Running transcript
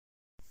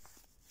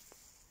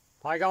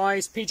Hi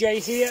guys,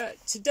 PJ here.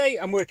 Today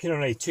I'm working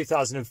on a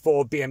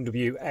 2004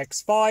 BMW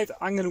X5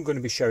 and I'm going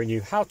to be showing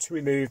you how to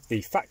remove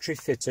the factory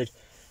fitted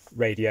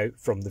radio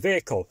from the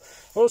vehicle.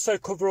 I'll also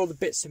cover all the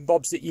bits and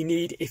bobs that you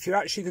need if you're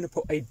actually going to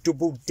put a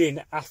double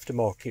DIN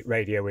aftermarket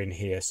radio in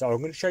here. So I'm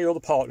going to show you all the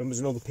part numbers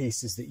and all the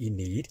pieces that you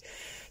need.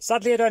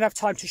 Sadly I don't have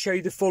time to show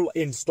you the full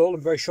install,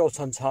 I'm very short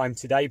on time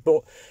today,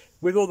 but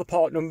with all the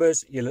part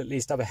numbers you'll at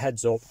least have a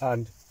heads up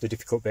and the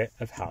difficult bit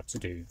of how to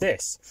do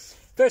this.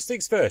 First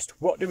things first,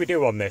 what do we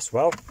do on this?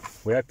 Well,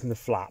 we open the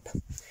flap,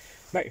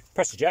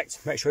 press eject,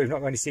 make sure you've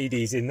not got any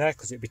CDs in there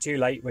because it'll be too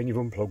late when you've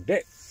unplugged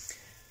it.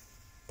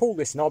 Pull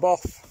this knob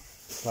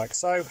off, like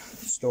so,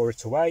 store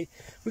it away.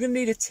 We're going to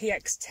need a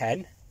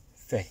TX10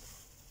 for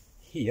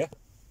here,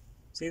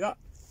 see that?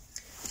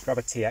 Grab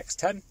a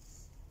TX10.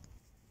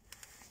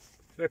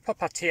 So we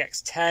pop our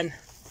TX10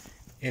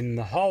 in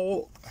the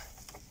hole,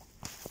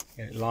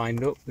 get it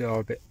lined up, they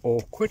are a bit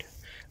awkward,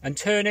 and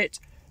turn it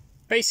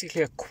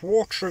basically a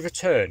quarter of a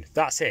turn.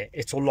 That's it,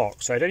 it'll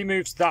lock. So it only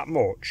moves that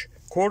much.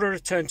 Quarter of a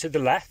turn to the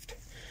left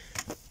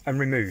and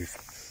remove.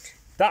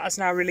 That has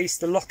now released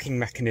the locking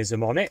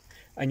mechanism on it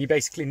and you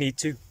basically need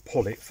to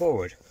pull it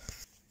forward.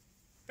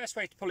 Best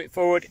way to pull it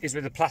forward is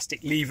with a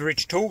plastic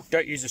leverage tool.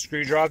 Don't use a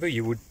screwdriver,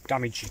 you would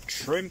damage your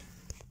trim.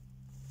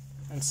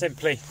 And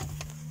simply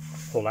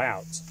pull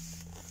out.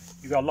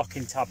 You've got a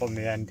locking tab on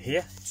the end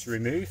here to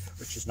remove,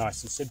 which is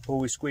nice and simple.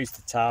 We squeeze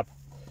the tab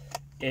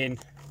in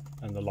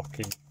and the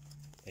locking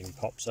thing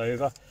pops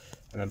over,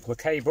 and then pull a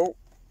cable.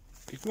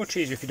 It's much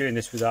easier if you're doing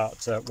this without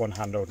one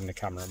hand holding the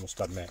camera, I must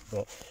admit,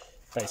 but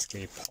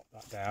basically you pop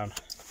that down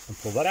and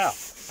pull that out.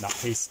 And that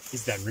piece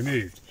is then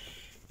removed.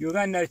 You'll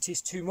then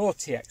notice two more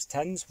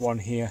TX10s, one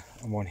here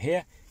and one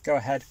here. Go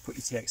ahead, put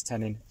your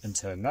TX10 in and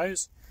turn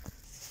those.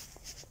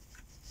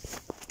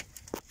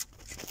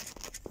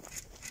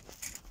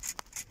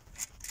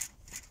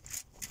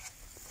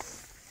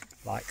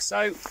 Like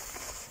so.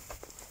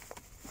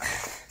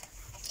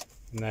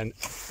 And then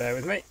bear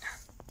with me.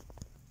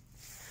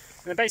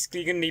 And then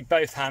basically you're going to need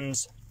both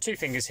hands, two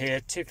fingers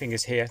here, two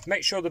fingers here.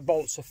 Make sure the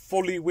bolts are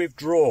fully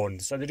withdrawn,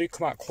 so they do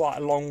come out quite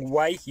a long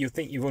way. You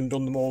think you've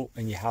undone them all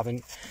and you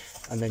haven't,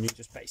 and then you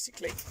just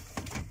basically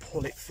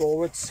pull it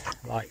forwards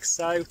like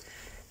so,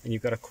 and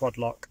you've got a quad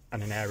lock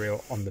and an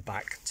aerial on the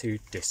back to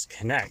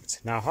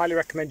disconnect. Now I highly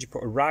recommend you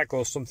put a rag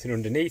or something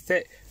underneath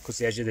it because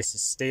the edge of this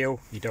is steel.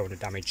 You don't want to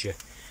damage your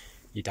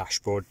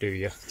dashboard, do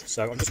you?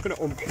 So I'm just going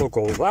to unplug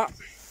all that.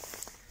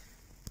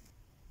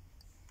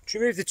 To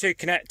remove the two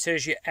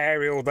connectors, your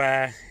aerial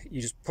there, you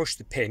just push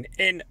the pin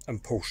in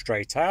and pull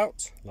straight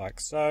out, like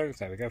so.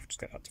 There we go, just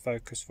get that to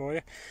focus for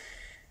you.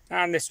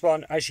 And this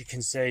one, as you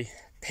can see,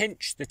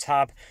 pinch the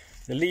tab,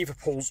 the lever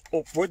pulls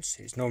upwards,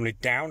 it's normally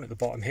down at the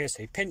bottom here,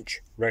 so you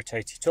pinch,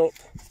 rotate it up,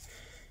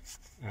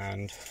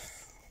 and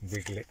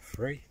wiggle it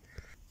free.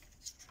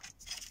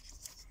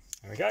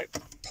 There we go,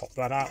 pop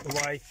that out of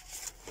the way,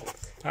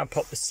 and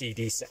pop the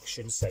CD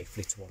section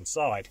safely to one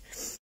side.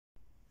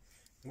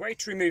 The way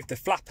to remove the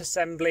flap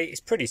assembly is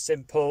pretty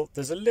simple.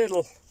 There's a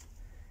little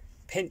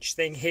pinch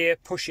thing here,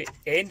 push it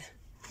in,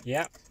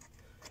 yeah,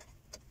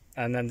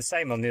 and then the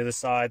same on the other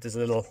side. There's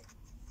a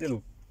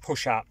little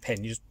push out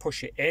pin, you just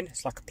push it in,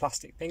 it's like a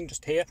plastic thing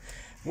just here.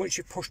 And once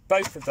you've pushed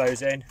both of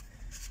those in,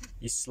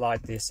 you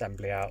slide the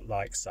assembly out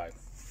like so,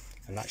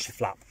 and that's your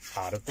flap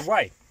out of the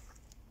way.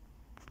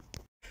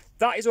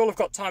 That is all I've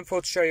got time for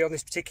to show you on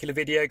this particular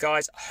video,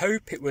 guys. I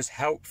hope it was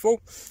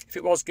helpful. If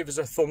it was, give us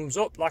a thumbs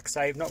up. Like I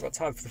say, I've not got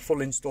time for the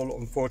full install,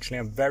 unfortunately.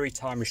 I'm very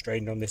time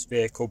restrained on this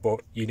vehicle,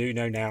 but you do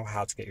know now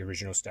how to get your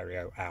original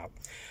stereo out.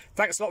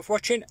 Thanks a lot for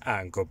watching,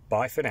 and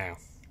goodbye for now.